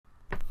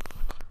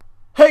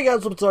Hey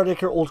guys, what's R-DiK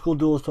here, old school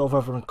duelist, however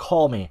everyone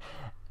call me.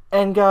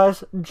 And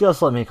guys,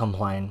 just let me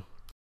complain.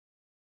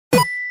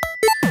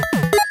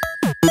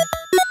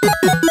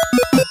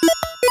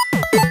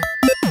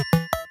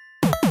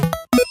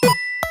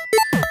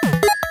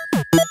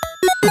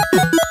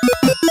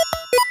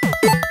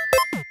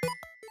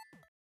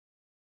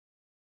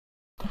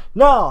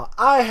 Now,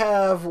 I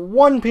have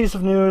one piece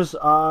of news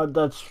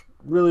that's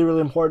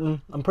really important.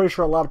 I'm pretty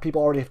sure a lot of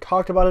people already have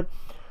talked about it.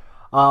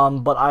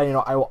 But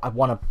I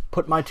want to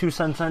put my 2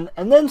 cents in,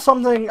 and then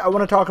something I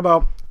want to talk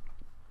about,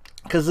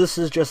 because this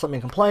is just let me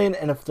complain,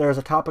 and if there's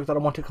a topic that I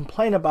want to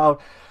complain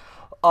about,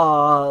 then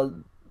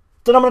I'm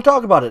going to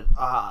talk about it.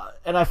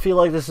 And I feel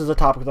like this is a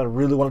topic that I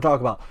really want to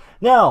talk about.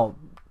 Now,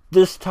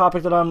 this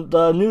topic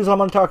the news I'm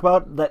going to talk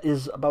about, that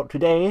is about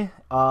today,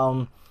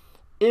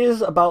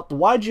 is about the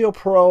YUGIOH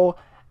Pro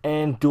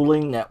and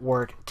Dueling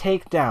Network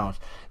takedowns.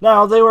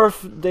 Now, they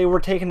were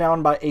taken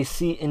down by a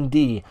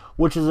C&D,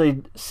 which is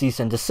a cease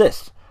and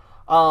desist.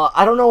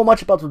 I don't know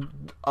much about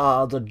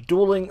the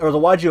Dueling or the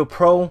YUGIOH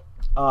Pro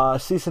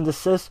cease and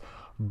desist,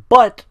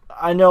 but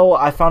I know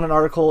I found an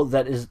article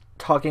that is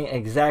talking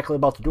exactly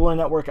about the Dueling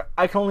Network.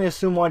 I can only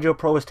assume YUGIOH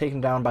Pro is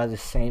taken down by the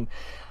same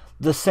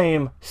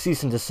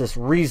cease and desist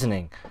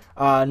reasoning,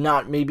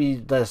 not maybe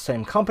the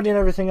same company and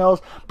everything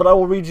else. But I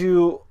will read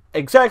you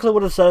exactly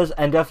what it says,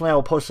 and definitely I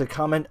will post a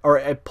comment, or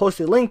I post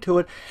a link to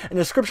it in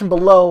the description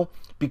below,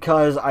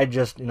 because I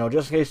just,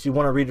 just in case you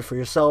want to read it for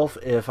yourself.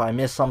 If I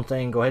miss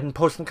something, go ahead and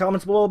post in the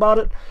comments below about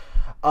it.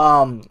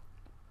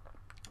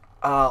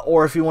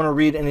 Or if you want to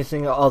read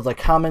anything of the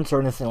comments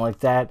or anything like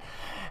that.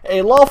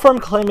 A law firm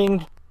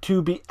claiming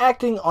to be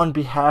acting on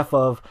behalf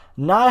of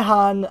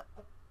Nihon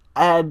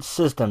Ad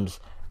Systems,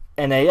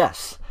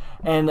 NAS,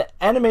 an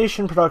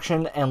animation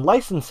production and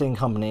licensing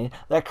company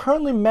that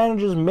currently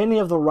manages many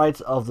of the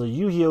rights of the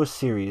Yu-Gi-Oh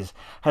series,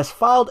 has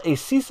filed a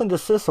cease and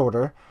desist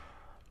order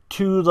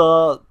to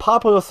the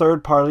popular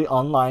third-party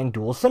online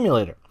duel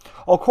simulator.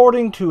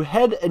 According to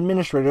head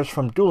administrators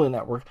from Dueling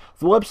Network,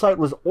 the website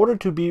was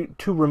ordered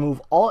to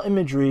remove all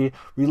imagery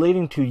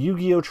relating to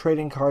Yu-Gi-Oh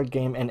trading card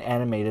game and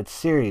animated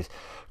series.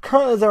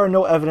 Currently, there are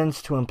no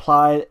evidence to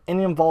imply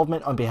any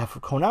involvement on behalf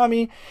of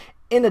Konami.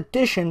 In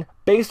addition,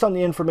 based on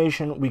the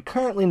information we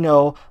currently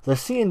know, the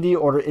C&D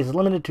order is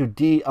limited to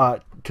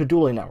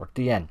Dueling Network,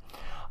 DN,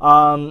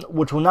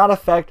 which will not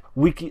affect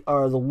the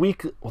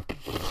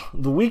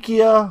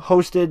Wikia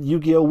hosted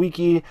Yu-Gi-Oh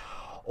Wiki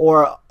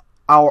or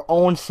our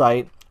own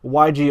site,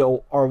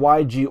 YGO or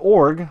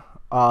YG.org,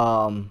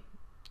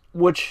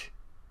 which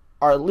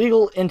are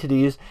legal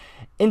entities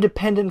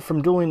independent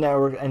from Dueling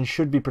Network and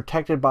should be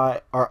protected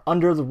by or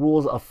under the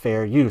rules of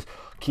fair use.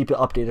 Keep it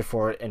updated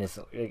for it, and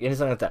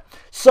anything like that.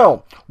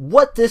 So,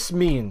 what this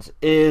means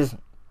is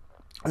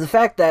the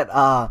fact that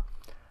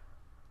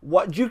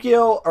what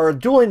Yu-Gi-Oh or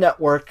Dueling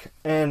Network,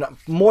 and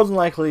more than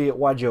likely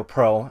YUGIOH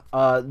Pro,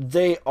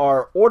 they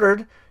are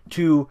ordered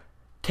to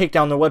take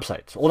down their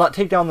websites. Well, not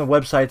take down their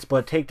websites,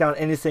 but take down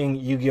anything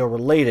Yu-Gi-Oh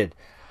related.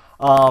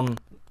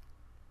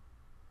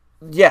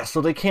 Yeah,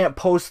 so they can't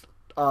post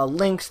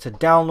links to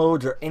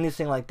downloads or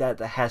anything like that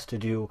that has to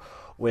do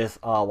with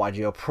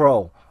YUGIOH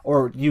Pro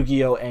or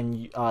Yu-Gi-Oh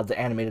and the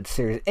animated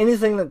series.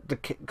 Anything that the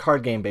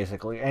card game,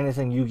 basically.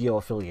 Anything Yu-Gi-Oh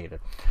affiliated.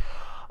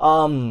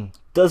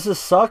 Does this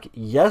suck?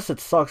 Yes,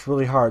 it sucks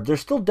really hard. There's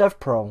still Dev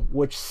Pro,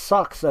 which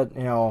sucks that,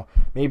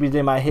 maybe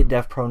they might hit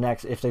Dev Pro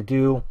next. If they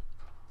do,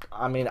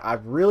 I mean, I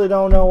really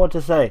don't know what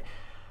to say.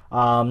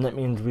 That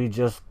means we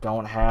just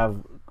don't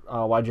have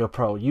YUGIOH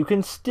Pro. You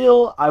can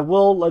still, I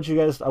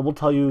will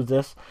tell you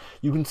this,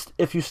 you can,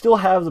 if you still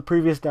have the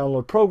previous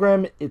download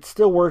program, it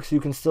still works. You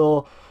can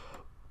still,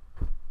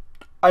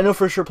 I know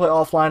for sure, play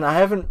offline. I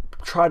haven't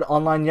tried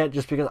online yet,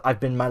 just because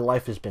my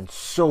life has been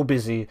so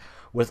busy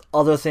with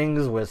other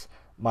things, with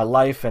my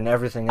life and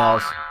everything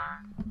else.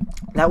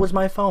 That was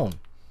my phone.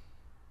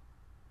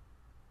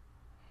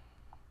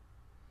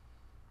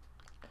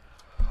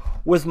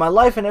 With my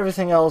life and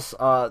everything else,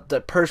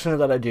 that personally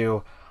that I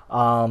do,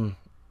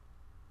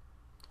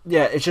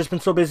 yeah, it's just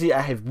been so busy.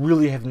 I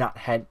really have not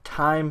had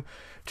time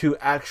to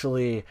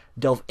actually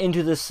delve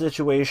into this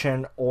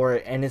situation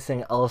or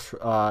anything else.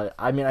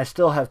 I mean, I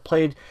still have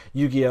played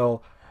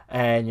Yu-Gi-Oh,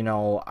 and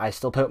I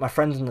still play with my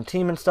friends in the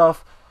team and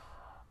stuff.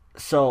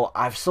 So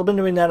I've still been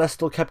doing that. I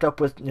still kept up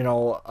with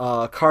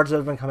cards that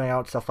have been coming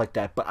out, stuff like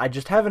that. But I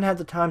just haven't had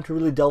the time to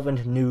really delve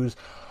into news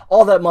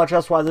all that much.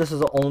 That's why this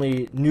is the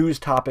only news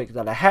topic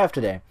that I have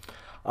today.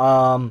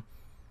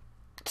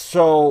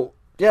 So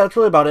yeah, that's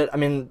really about it. I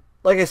mean,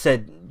 like I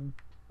said,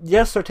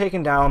 yes, they're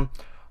taken down.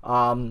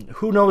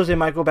 Who knows? They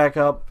might go back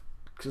up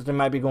because they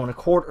might be going to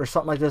court or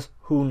something like this.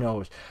 Who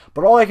knows?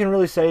 But all I can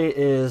really say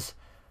is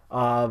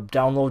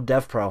download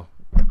Dev Pro.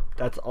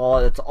 That's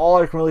all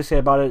I can really say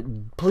about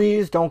it.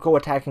 Please don't go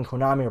attacking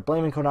Konami or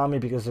blaming Konami,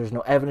 because there's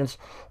no evidence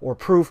or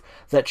proof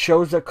that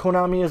shows that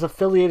Konami is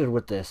affiliated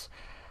with this.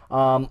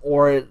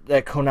 Or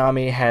that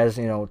Konami has,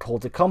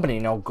 told the company,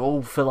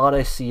 go fill out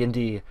a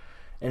C&D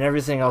and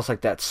everything else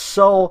like that.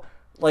 So,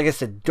 like I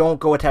said, don't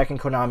go attacking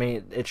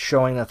Konami. It's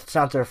showing that it's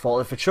not their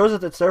fault. If it shows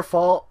that it's their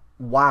fault,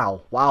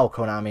 wow,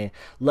 Konami,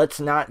 let's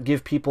not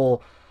give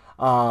people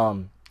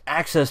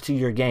access to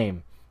your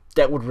game.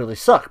 That would really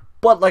suck.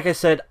 But like I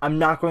said, I'm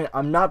not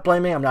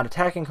blaming, I'm not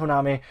attacking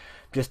Konami.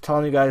 Just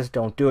telling you guys,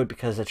 don't do it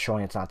because it's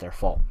showing it's not their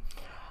fault.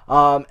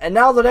 And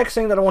now the next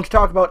thing that I want to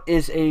talk about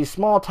is a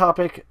small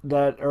topic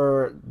that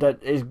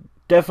is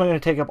definitely going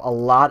to take up a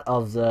lot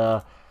of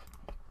the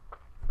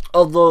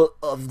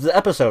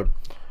episode.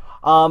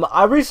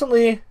 I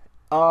recently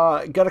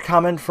got a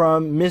comment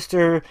from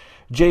Mr.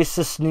 J.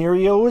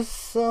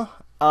 Cisnerios,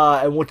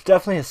 which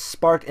definitely has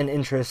sparked an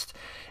interest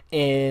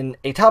in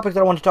a topic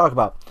that I want to talk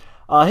about.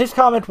 His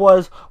comment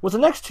was, with the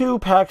next 2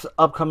 packs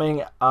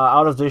upcoming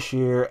out of this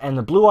year, and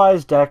the Blue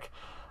Eyes deck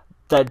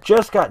that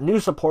just got new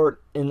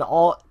support in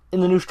the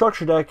new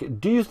structure deck,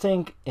 do you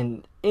think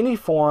in any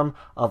form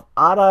of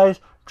Odd Eyes,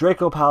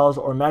 Draco Pals,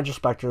 or Magic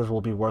Specters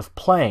will be worth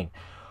playing?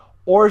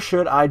 Or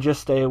should I just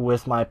stay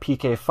with my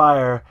PK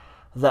Fire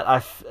that I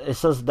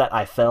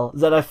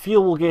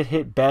feel will get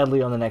hit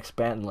badly on the next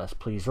ban list?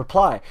 Please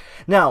reply.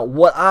 Now,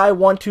 what I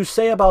want to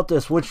say about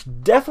this, which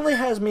definitely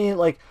has me,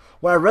 like,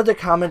 when I read the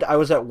comment, I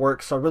was at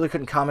work, so I really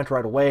couldn't comment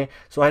right away,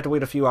 so I had to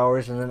wait a few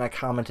hours, and then I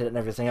commented and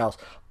everything else.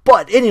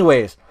 But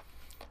anyways,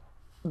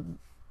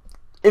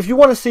 if you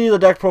want to see the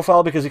deck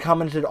profile, because he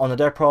commented on the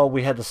deck pro,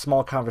 we had a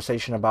small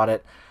conversation about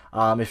it.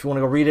 If you want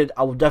to go read it,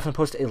 I will definitely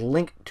post a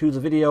link to the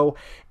video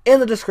in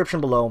the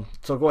description below.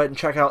 So go ahead and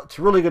check out. It's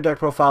a really good deck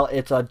profile.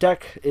 It's a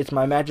deck. It's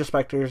my Magic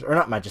Specters, or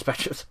not Magic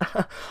Specters.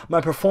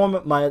 my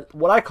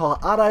what I call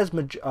Odd Eyes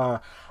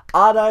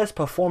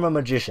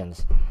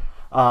Performamagicians.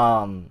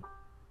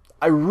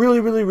 I really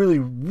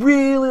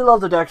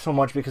love the deck so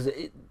much because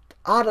the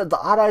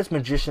Odd Eyes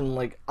Magician,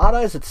 like Odd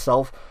Eyes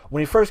itself, when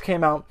he first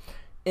came out,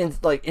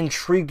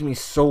 intrigued me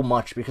so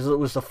much because it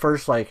was the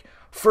first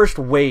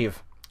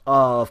wave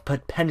of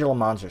pendulum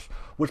monsters.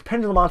 Which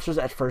pendulum monsters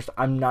at first,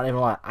 I'm not even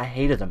lying, I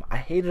hated them. I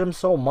hated them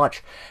so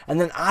much. And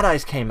then Odd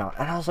Eyes came out,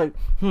 and I was like,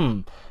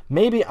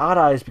 maybe Odd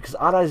Eyes, because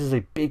Odd Eyes is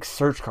a big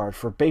search card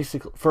for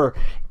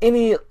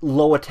any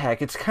low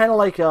attack. It's kind of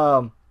like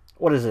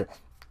what is it?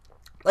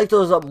 Like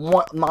those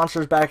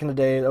monsters back in the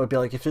day that would be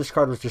like, if this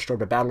card was destroyed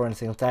by battle or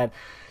anything like that,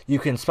 you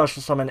can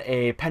special summon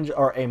a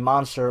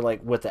monster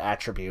like with the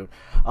attribute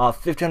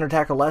 1500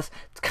 attack or less.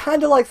 It's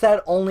kind of like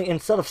that, only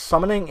instead of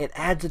summoning, it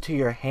adds it to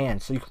your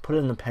hand, so you can put it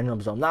in the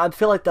pendulum zone. Now I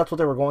feel like that's what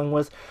they were going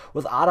with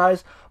Odd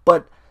Eyes,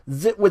 but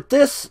with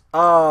this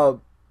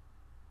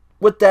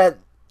with that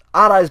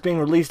Odd Eyes being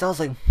released, I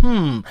was like,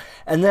 And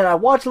then I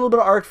watched a little bit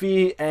of Arc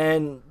V,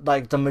 and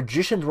like the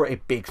Magicians were a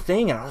big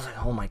thing, and I was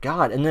like, oh my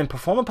god. And then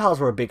Performance Pals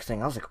were a big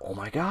thing. I was like, oh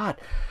my god.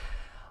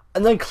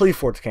 And then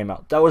Cleaforts came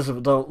out. That was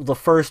the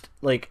first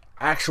like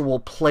actual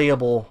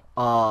playable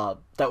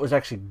that was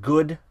actually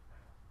good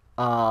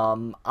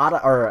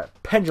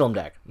pendulum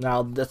deck.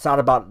 Now that's not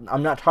about.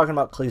 I'm not talking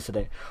about Cleese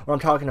today. What I'm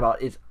talking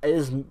about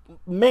is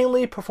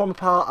mainly Performance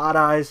Pal, Odd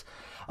Eyes.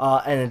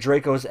 And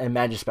Dracos and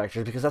Magic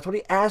Specters, because that's what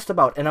he asked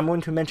about, and I'm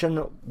going to mention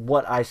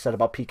what I said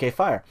about PK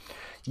Fire.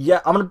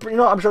 Yeah, I'm just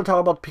gonna talk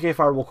about PK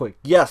Fire real quick.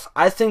 Yes,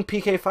 I think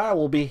PK Fire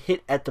will be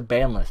hit at the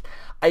ban list.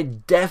 I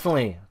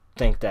definitely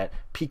think that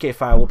PK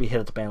Fire will be hit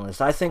at the ban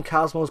list. I think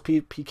Cosmos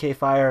PK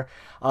Fire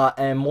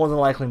and more than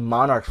likely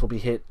Monarchs will be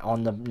hit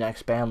on the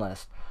next ban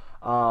list,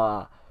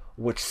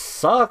 which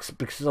sucks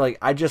because like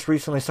I just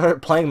recently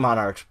started playing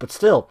Monarchs, but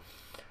still.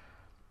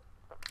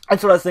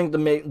 That's what I think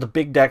the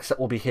big decks that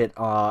will be hit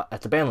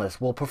at the ban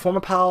list. Will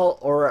Performance Pal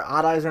or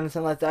Odd Eyes or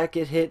anything like that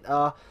get hit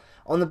on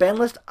the ban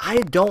list? I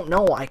don't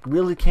know. I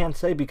really can't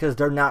say because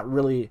they're not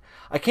really.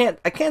 I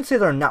can't say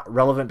they're not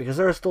relevant because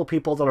there are still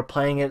people that are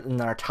playing it and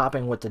that are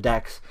topping with the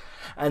decks,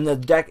 and the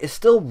deck is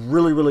still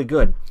really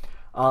good.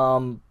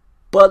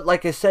 But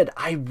like I said,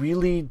 I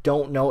really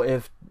don't know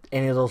if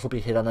any of those will be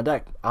hit on the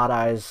deck. Odd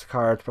Eyes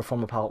cards,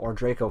 Performance Pal, or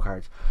Draco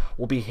cards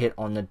will be hit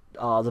on the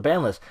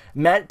ban list.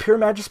 Pure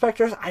Magic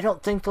Specters, I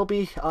don't think they'll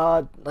be,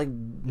 like,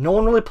 no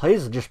one really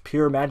plays just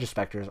pure Magic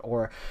Specters,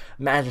 or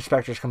Magic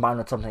Specters combined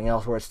with something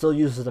else, where it still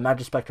uses the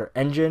Magic Spectre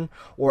engine,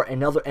 or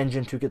another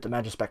engine to get the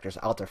Magic Specters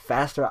out there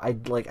faster. I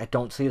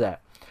don't see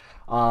that.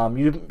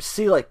 You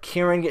see, like,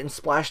 Kieran getting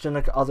splashed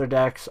into other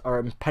decks,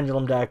 or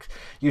Pendulum decks.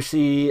 You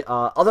see,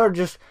 other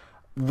just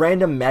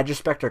random Magic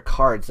Spectre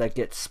cards that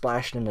get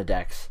splashed into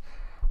decks.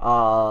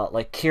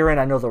 Like Kieran,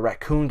 I know the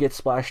Raccoon gets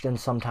splashed in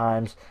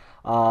sometimes,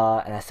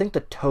 and I think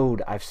the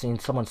Toad, I've seen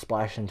someone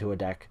splash into a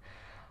deck,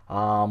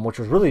 which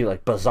was really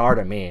like bizarre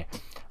to me.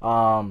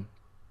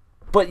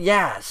 But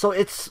yeah, so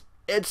it's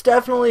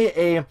definitely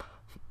a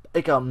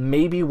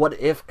maybe what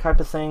if type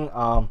of thing.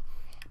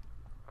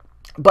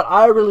 But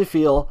I really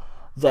feel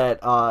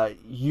that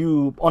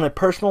you, on a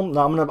personal,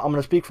 now I'm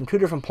gonna speak from 2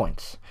 different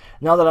points.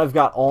 Now that I've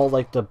got all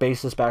like the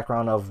basis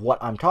background of what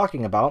I'm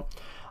talking about,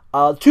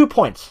 2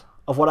 points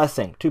of what I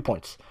think. 2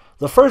 points.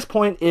 The first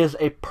point is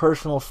a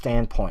personal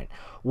standpoint,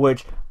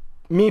 which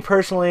me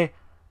personally,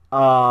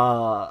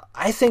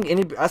 I think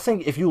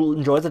if you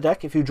enjoy the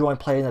deck, if you enjoy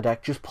playing the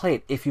deck, just play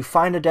it. If you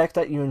find a deck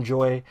that you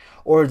enjoy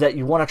or that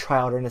you want to try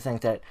out or anything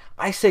like that,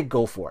 I say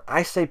go for it.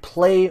 I say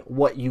play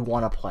what you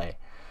want to play.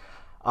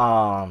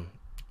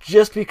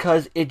 just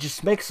because it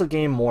just makes the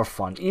game more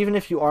fun. Even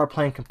if you are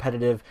playing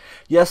competitive,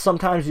 yes,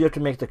 sometimes you have to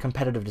make the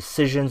competitive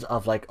decisions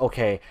of like,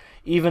 okay,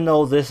 even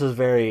though this is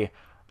very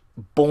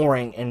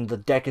boring and the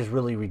deck is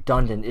really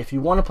redundant, if you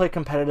want to play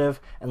competitive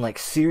and like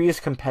serious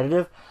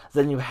competitive,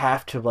 then you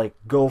have to like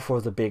go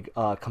for the big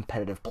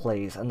competitive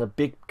plays and the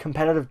big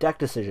competitive deck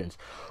decisions,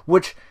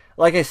 which,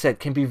 like I said,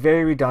 can be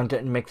very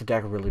redundant and make the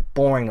deck really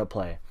boring to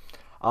play.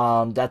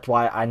 That's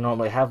why I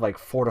normally have like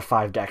 4 to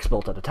 5 decks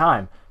built at a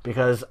time,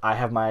 because I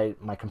have my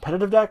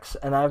competitive decks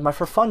and I have my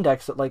for fun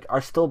decks that like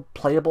are still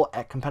playable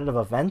at competitive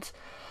events,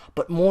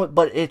 but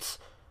it's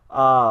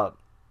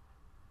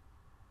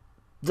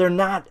they're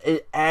not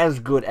as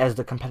good as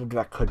the competitive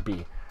deck could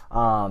be.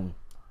 And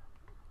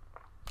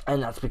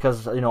that's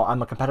because, you know,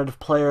 I'm a competitive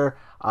player,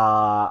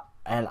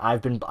 and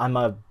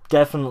I'm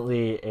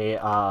definitely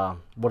a,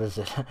 what is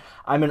it?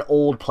 I'm an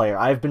old player.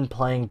 I've been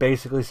playing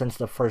basically since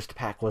the first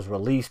pack was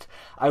released.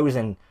 I was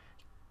in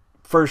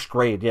first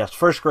grade, yes,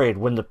 first grade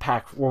when the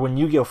pack, or when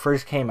Yu-Gi-Oh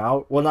first came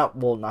out.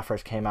 Not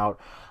first came out.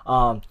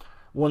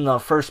 When the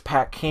first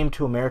pack came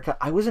to America,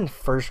 I was in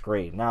first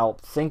grade. Now,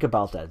 think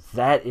about that.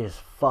 That is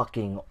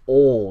fucking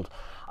old.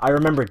 I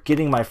remember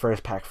getting my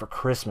first pack for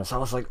Christmas. I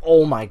was like,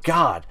 oh my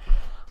god.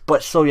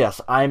 But so yes,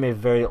 I'm a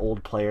very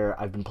old player.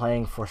 I've been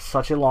playing for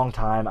such a long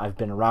time. I've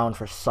been around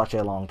for such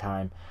a long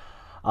time.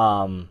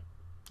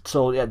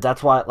 So yeah,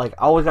 that's why, like,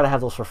 I always gotta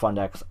have those for fun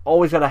decks.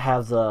 Always gotta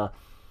have the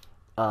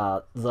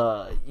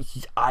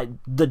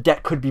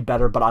deck could be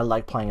better, but I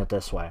like playing it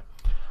this way.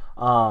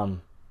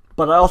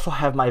 But I also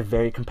have my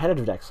very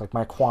competitive decks, like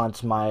my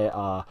Quants, my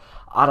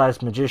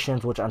RDiK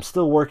Magicians, which I'm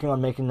still working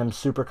on making them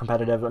super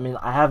competitive. I mean,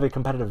 I have a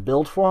competitive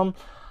build for them,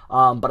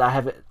 but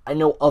I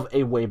know of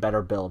a way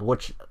better build,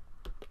 which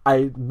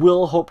I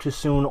will hope to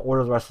soon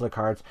order the rest of the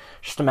cards.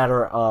 Just a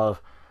matter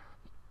of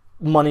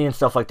money and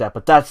stuff like that.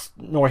 But that's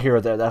nor here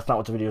or there. That's not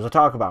what the videos I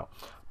talk about.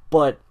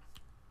 But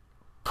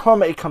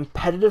from a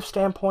competitive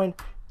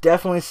standpoint,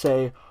 definitely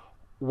say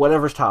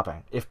whatever's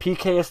topping. If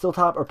PK is still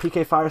top, or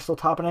PK Fire is still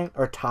topping,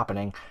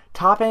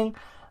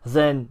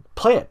 then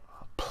play it.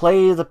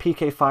 Play the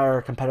PK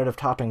Fire competitive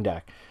topping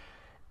deck.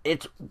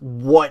 It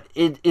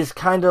is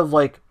kind of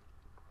like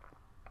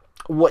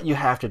what you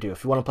have to do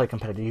if you want to play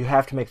competitive. You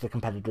have to make the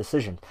competitive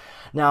decision.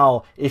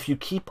 Now, if you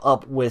keep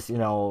up with, you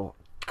know,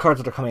 cards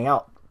that are coming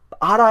out,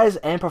 Odd Eyes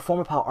and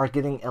Performapal are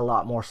getting a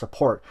lot more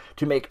support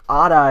to make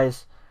Odd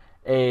Eyes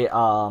a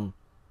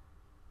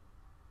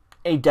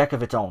deck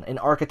of its own, an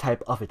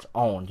archetype of its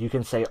own. You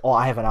can say, oh,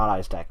 I have an Odd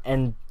Eyes deck,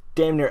 and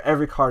damn near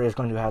every card is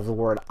going to have the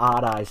word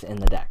Odd Eyes in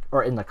the deck,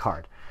 or in the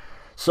card.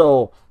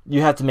 So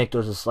you have to make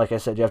those, like I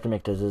said, you have to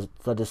make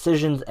the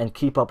decisions and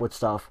keep up with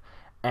stuff.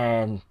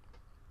 And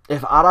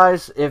if Odd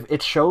Eyes, if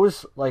it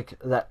shows like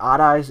that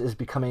Odd Eyes is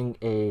becoming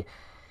a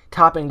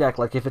topping deck,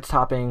 like if it's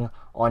topping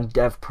on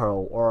Dev Pro,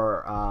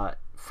 or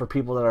for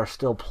people that are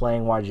still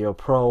playing YGO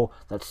Pro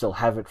that still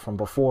have it from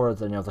before,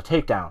 the, you know, the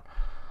takedown.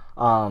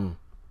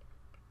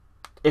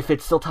 If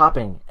it's still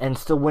topping and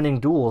still winning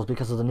duels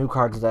because of the new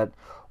cards that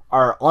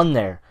are on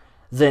there,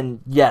 then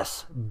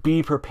yes,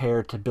 be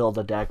prepared to build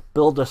a deck,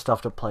 build the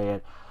stuff to play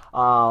it.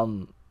 Now,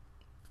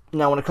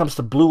 when it comes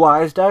to Blue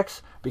Eyes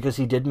decks, because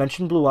he did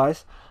mention Blue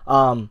Eyes,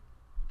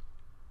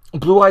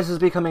 Blue Eyes is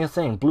becoming a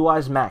thing. Blue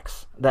Eyes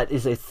Max, that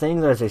is a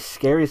thing, that is a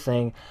scary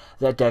thing.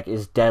 That deck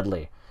is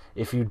deadly.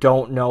 If you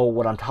don't know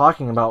what I'm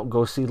talking about,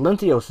 go see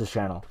Linthios'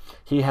 channel.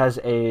 He has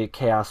a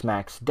Chaos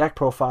Max deck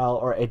profile,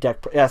 or a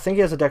deck, yeah, I think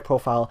he has a deck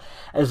profile,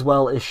 as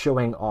well as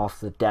showing off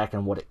the deck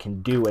and what it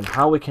can do and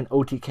how it can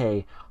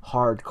OTK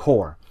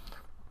hardcore.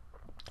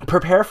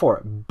 Prepare for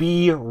it.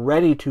 Be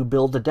ready to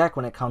build the deck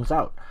when it comes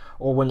out,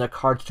 or when the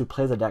cards to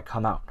play the deck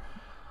come out.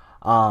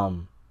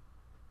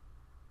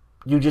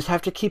 You just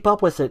have to keep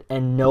up with it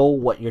and know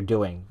what you're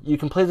doing. You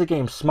can play the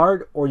game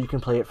smart, or you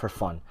can play it for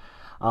fun.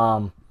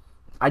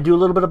 I do a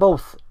little bit of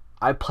both.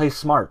 I play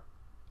smart.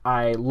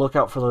 I look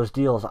out for those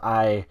deals.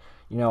 I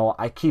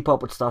keep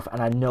up with stuff,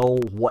 and I know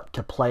what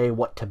to play,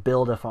 what to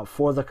build if I'm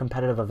for the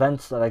competitive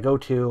events that I go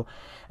to,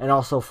 and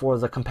also for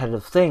the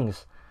competitive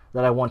things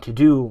that I want to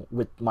do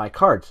with my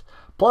cards.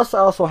 Plus, I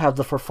also have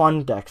the for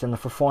fun decks and the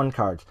for fun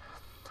cards.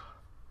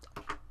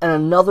 And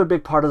another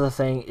big part of the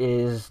thing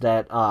is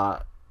that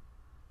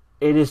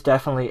it is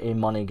definitely a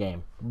money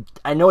game.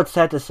 I know it's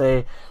sad to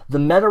say, the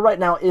meta right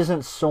now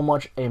isn't so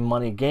much a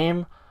money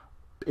game.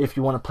 If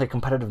you want to play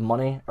competitive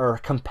money, or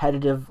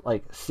competitive,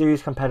 like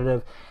serious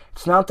competitive,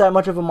 it's not that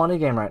much of a money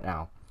game right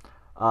now,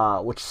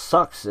 which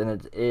sucks.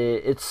 And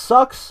it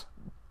sucks,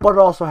 but it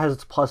also has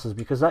its pluses,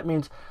 because that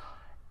means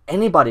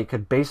anybody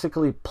could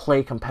basically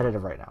play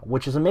competitive right now,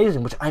 which is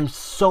amazing, which I'm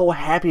so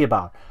happy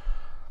about.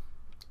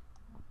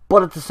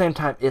 But at the same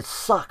time, it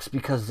sucks,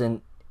 because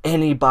then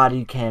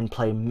anybody can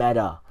play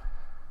meta,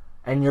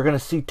 and you're gonna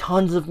see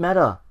tons of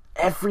meta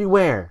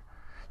everywhere.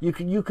 You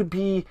could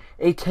be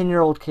a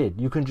 10-year-old kid.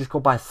 You can just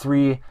go buy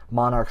 3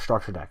 Monarch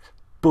structure decks.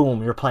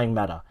 Boom, you're playing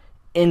meta.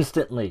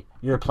 Instantly,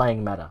 you're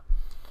playing meta.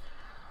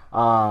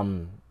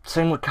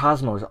 Same with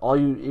Cosmos.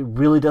 It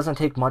really doesn't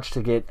take much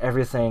to get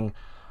everything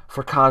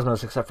for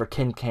Cosmos, except for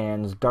Tin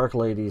Cans, Dark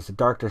Ladies,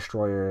 Dark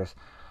Destroyers,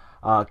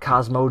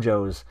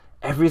 Cosmojos.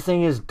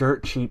 Everything is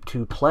dirt cheap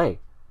to play.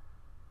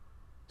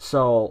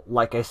 So,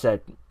 like I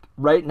said,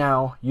 right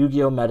now,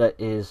 Yu-Gi-Oh! Meta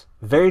is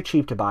very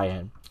cheap to buy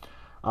in.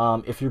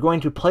 If you're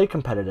going to play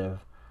competitive,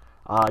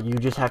 you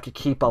just have to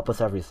keep up with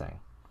everything.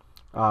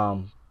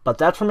 But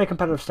that's from a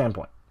competitive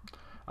standpoint.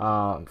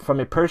 From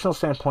a personal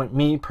standpoint,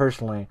 me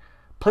personally,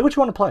 play what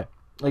you want to play.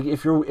 Like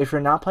if you're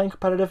not playing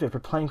competitive, if you're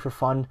playing for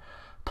fun,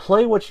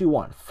 play what you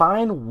want.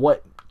 Find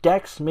what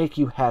decks make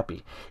you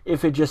happy.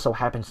 If it just so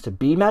happens to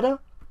be meta,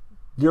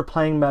 you're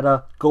playing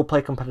meta. Go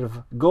play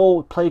competitive.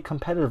 Go play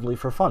competitively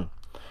for fun.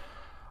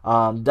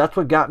 That's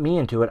what got me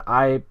into it.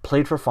 I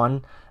played for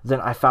fun.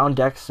 Then I found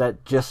decks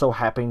that just so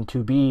happened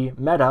to be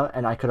meta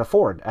and I could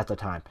afford at the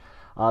time.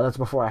 That's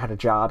before I had a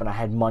job and I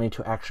had money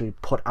to actually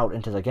put out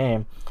into the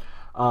game.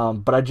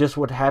 But I just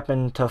would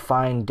happen to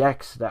find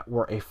decks that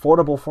were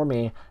affordable for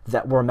me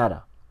that were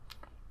meta.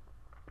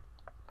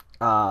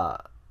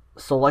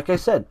 So like I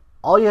said,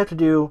 all you have to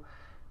do,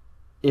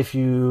 if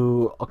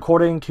you,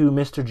 according to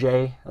Mr.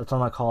 J, that's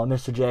what I call him,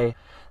 Mr. J,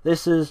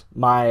 this is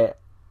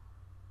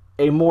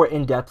a more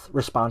in-depth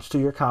response to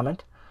your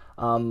comment.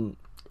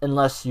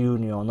 Unless you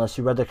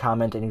read the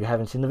comment and you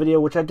haven't seen the video,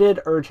 which I did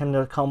urge him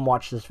to come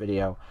watch this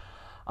video.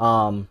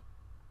 Like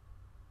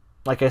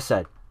I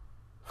said,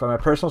 from a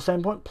personal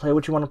standpoint, play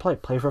what you want to play.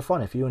 Play for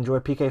fun. If you enjoy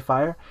PK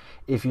Fire,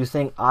 if you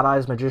think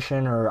R-DiK's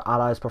Magician or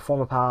R-DiK's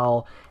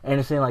Performapal,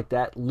 anything like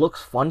that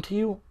looks fun to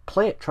you,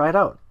 play it. Try it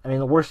out. I mean,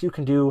 the worst you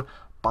can do,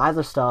 buy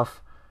the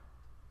stuff,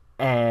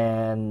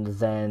 and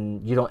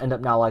then you don't end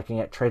up not liking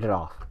it, trade it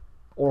off.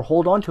 Or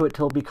hold on to it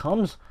till it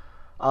becomes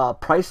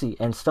pricey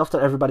and stuff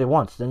that everybody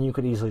wants. Then you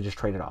could easily just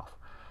trade it off.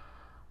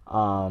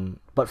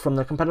 But from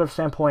the competitive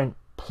standpoint,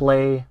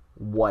 play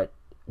what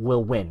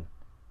will win.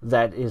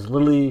 That is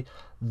literally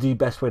the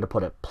best way to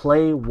put it.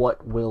 Play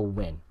what will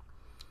win.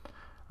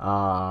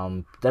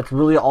 That's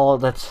really all.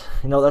 That's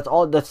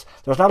all. There's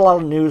not a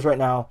lot of news right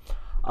now.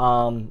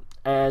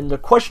 And the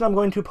question I'm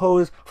going to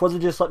pose for the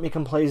Just Let Me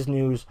Complain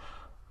news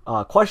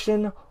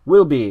question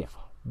will be,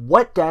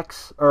 what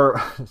decks,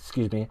 or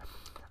excuse me,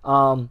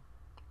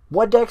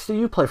 what decks do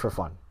you play for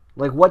fun?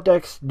 Like, what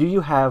decks do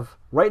you have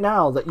right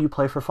now that you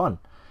play for fun?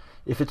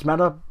 If it's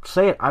meta,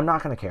 say it. I'm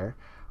not going to care.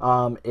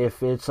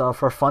 If it's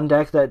for a fun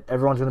deck that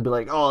everyone's going to be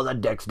like, oh,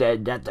 that deck's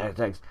dead, that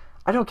deck's...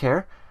 I don't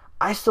care.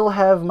 I still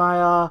have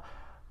my,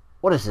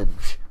 what is it?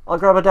 I'll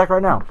grab a deck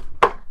right now.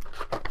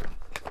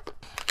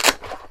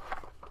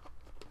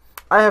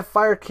 I have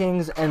Fire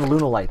Kings and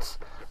Lunalights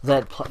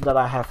that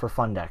I have for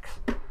fun decks.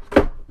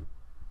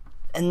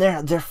 And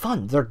they're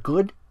fun. They're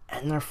good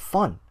and they're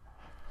fun.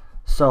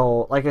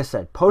 So, like I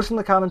said, post in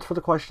the comments for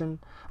the question.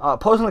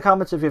 Post in the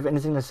comments if you have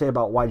anything to say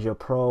about YUGIOH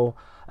Pro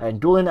and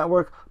Dueling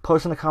Network.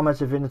 Post in the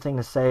comments if you have anything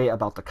to say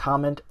about the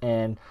comment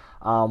and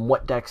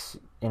what decks,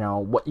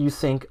 what you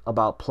think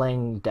about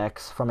playing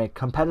decks from a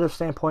competitive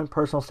standpoint,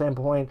 personal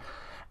standpoint,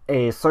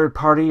 a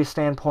third-party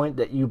standpoint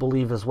that you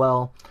believe as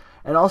well.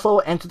 And also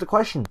answer the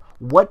question,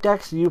 what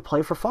decks do you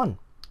play for fun?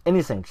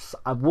 Anything.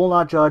 I will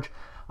not judge.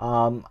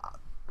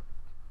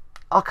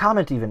 I'll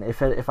comment even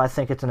if I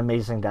think it's an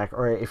amazing deck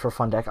or a for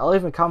fun deck. I'll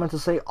even comment to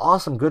say,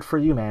 awesome, good for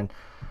you, man.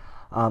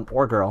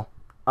 Or girl.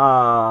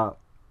 But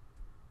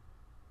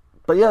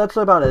yeah, that's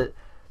about it.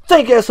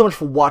 Thank you guys so much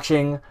for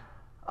watching.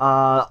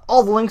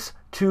 All the links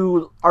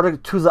to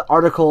the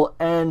article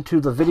and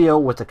to the video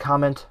with the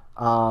comment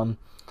will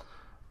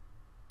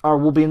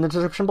be in the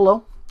description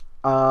below.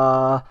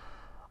 All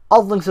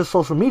the links to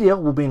social media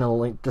will be in the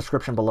link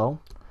description below.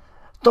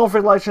 Don't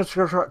forget to like, share,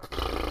 subscribe.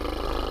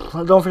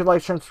 Don't forget to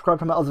like, share, and subscribe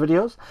to my other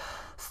videos.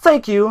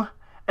 Thank you,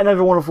 and have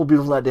a wonderful,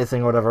 beautiful, that day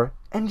thing or whatever.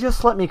 And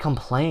just let me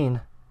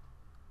complain.